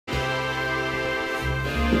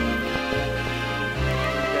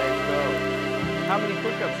how many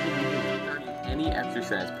push-ups should we do? Starting any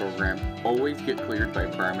exercise program, always get cleared by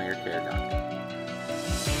primary care doctor.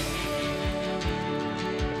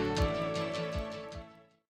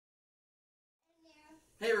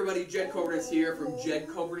 Hey everybody, Jed Cobernis here from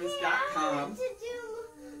jedcobernis.com.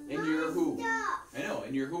 And you're who? I know,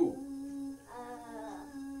 and you're who?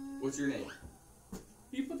 What's your name?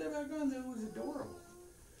 You put that back on, that was adorable.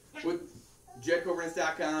 With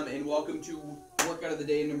jedcobernis.com, and welcome to workout of the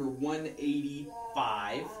day number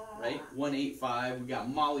 185, right? 185. We got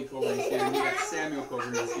Molly Cobernis here, and we got Samuel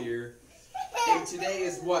Cobernis here. And today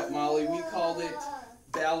is what, Molly? We called it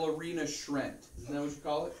Ballerina Shrints. Isn't that what you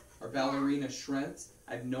call it? Or Ballerina Shrints?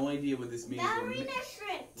 I have no idea what this means. Ballerina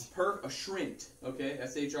Shrints. A shrint, okay?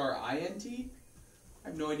 S-H-R-I-N-T? I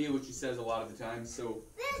have no idea what she says a lot of the time, so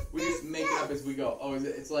we just make it up as we go. Oh,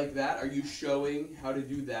 it's like that? Are you showing how to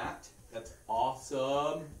do that? That's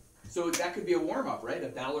awesome. So that could be a warm-up, right? A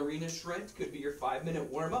ballerina shrint could be your 5-minute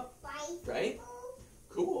warm-up, right?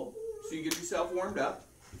 Cool. So you get yourself warmed up.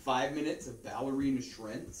 5 minutes of ballerina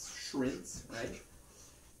shrints, right?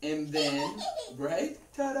 And then, right?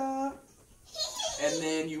 Ta-da! And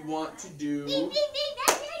then you want to do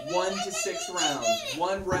 1 to 6 rounds.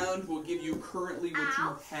 1 round will give you currently what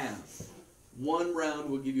you have. 1 round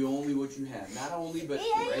will give you only what you have. Not only, but,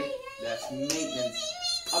 right? That's maintenance.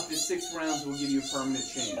 Up to 6 rounds will give you permanent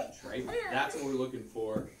change, right? That's what we're looking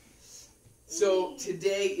for. So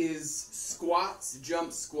today is squats,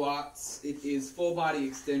 jump squats. It is full body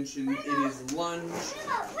extension. It is lunge.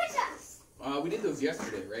 We did those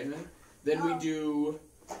yesterday, right, man? Then we do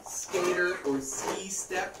skater or ski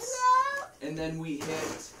steps. And then we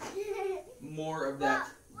hit more of that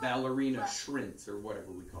ballerina shrints or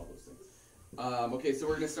whatever we call those things. Okay, so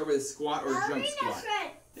we're going to start with a squat or a jump squat.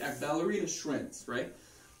 Yeah, ballerina shrints, right?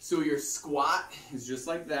 So your squat is just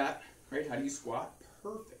like that, right? How do you squat?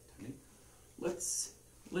 Perfect, honey.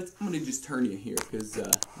 I'm going to just turn you here because,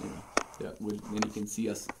 then you can see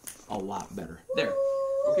us a lot better. There,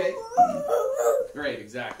 okay? Great,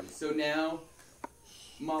 exactly. So now,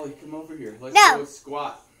 Molly, come over here. Let's go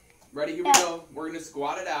squat. Ready? Here we go. We're going to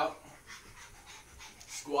squat it out.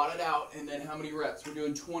 Squat it out, and then how many reps? We're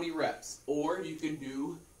doing 20 reps. Or you can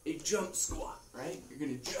do a jump squat, right? You're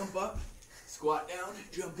going to jump up, squat down,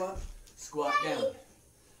 jump up, squat down.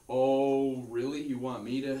 Oh, really? You want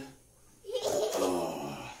me to?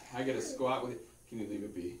 Oh, I got to squat with it. Can you leave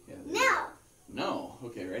it be? Yeah, No. No?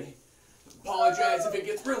 Okay, ready? Apologize if it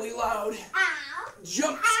gets really loud.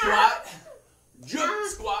 Jump squat. Jump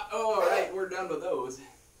squat. Oh, all right, we're done with those.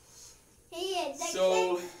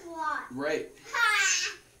 So, right.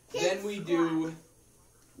 Then we do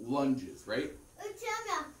lunges, right?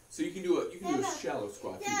 So you can do a shallow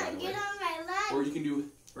squat too, by the way. Or you can do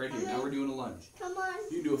right here. Now we're doing a lunge.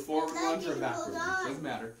 You can do a forward lunge or a backward lunge. Doesn't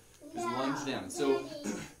matter. Just lunge down. So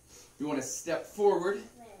you want to step forward,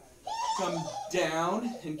 come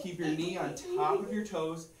down, and keep your knee on top of your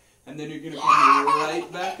toes, and then you're going to come right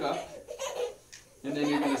back up, and then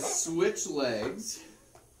you're going to switch legs.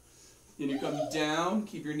 Then you come down,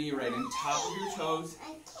 keep your knee right on top of your toes,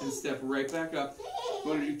 and step right back up. You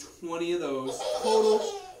want to do 20 of those total,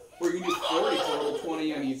 or you can do 40 total,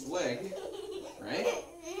 20 on each leg, right?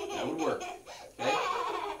 That would work, okay?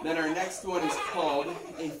 Then our next one is called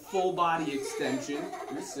a full body extension.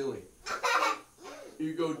 You're silly.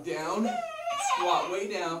 You go down, squat way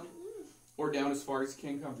down, or down as far as you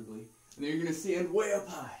can comfortably, and then you're going to stand way up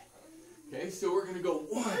high. Okay, so we're going to go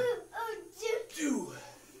 1, 2,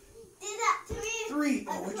 3.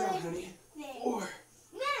 Oh, watch out, honey. 4.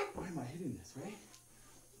 Why am I hitting this, right?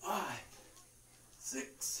 5,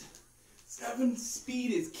 6, 7.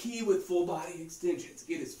 Speed is key with full body extensions.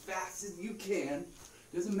 Get as fast as you can.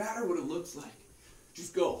 Doesn't matter what it looks like.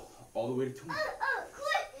 Just go all the way to 20.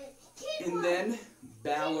 And then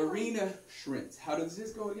ballerina shrints. How does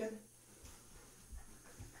this go again?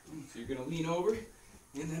 So you're going to lean over,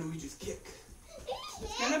 and then we just kick.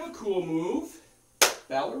 It's kind of a cool move.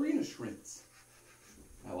 Ballerina shrints.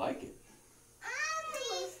 I like it.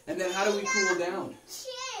 And then how do we cool down?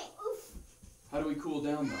 How do we cool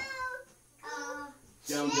down though?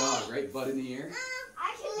 Down dog, right? Butt in the air.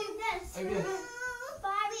 I can do this. Okay.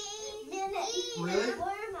 Really?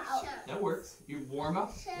 That works. You warm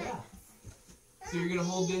up? Yeah. So you're going to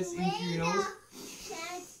hold this in through your nose,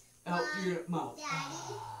 out through your mouth.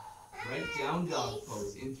 Right? Down dog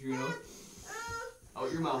pose. In through your nose,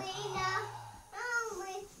 out your mouth.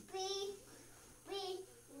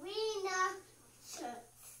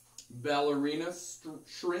 Ballerina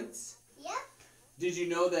shrints. Yep. Did you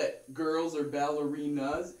know that girls are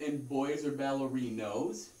ballerinas and boys are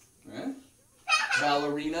ballerinos? Huh?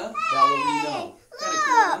 Ballerina, ballerino. Kind of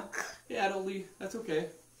cool, huh? Yeah, don't leave. That's okay.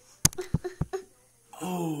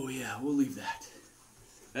 Oh, yeah, we'll leave that.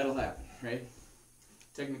 That'll happen, right?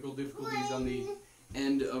 Technical difficulties on the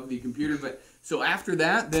end of the computer. But so after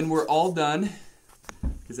that, then we're all done.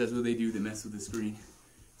 Because that's what they do. They mess with the screen.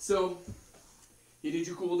 So, you did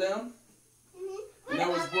your cool down? And that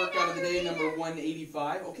was workout of the day, number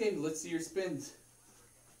 185. Okay, let's see your spins.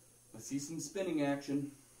 Let's see some spinning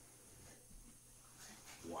action.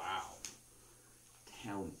 Wow.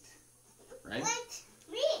 Talent. Right?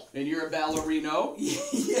 Me. And you're a ballerino?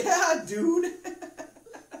 Yeah, dude.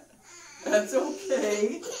 That's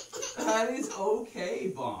okay. That is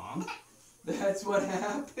okay, Bomb. That's what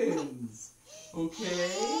happens. Okay?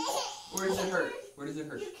 Where does it hurt? Where does it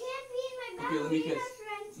hurt? You can't be in my Okay, let me kiss.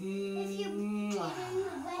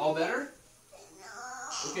 All better?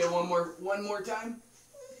 No. Okay, one more time.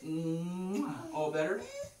 All better?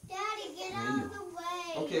 Daddy, get out of the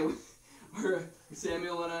way. Okay, are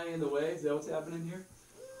Samuel and I in the way? Is that what's happening here?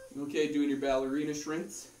 Okay, doing your ballerina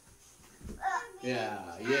shrints. Yeah.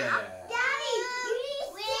 Daddy, you need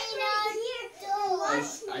to sit right here.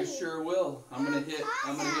 I sure will. I'm gonna hit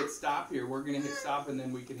stop here. We're gonna hit stop and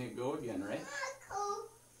then we can hit go again, right?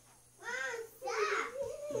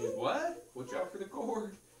 What? Watch out for the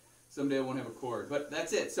cord. Someday I won't have a cord. But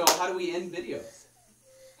that's it. So how do we end videos?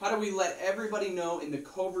 How do we let everybody know in the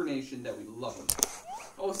Cobra Nation that we love them?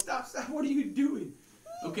 Oh, stop. What are you doing?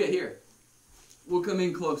 Okay, here. We'll come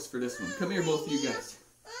in close for this one. Come here, both of you guys.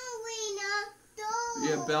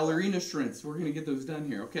 Yeah, ballerina shrints. We're going to get those done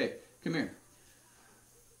here. Okay, come here.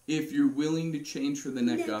 If you're willing to change from the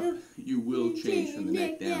neck up, you will change from the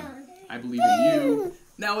neck down. I believe in you.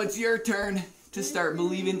 Now it's your turn to start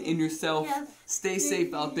believing in yourself. Stay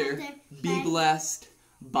safe out there. Be blessed.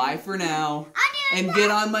 Bye for now. And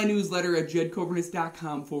get on my newsletter at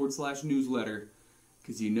jedcoberness.com/newsletter.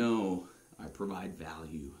 Because you know I provide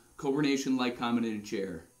value. Cobra Nation, like, comment, and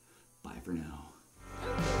share. Bye for now.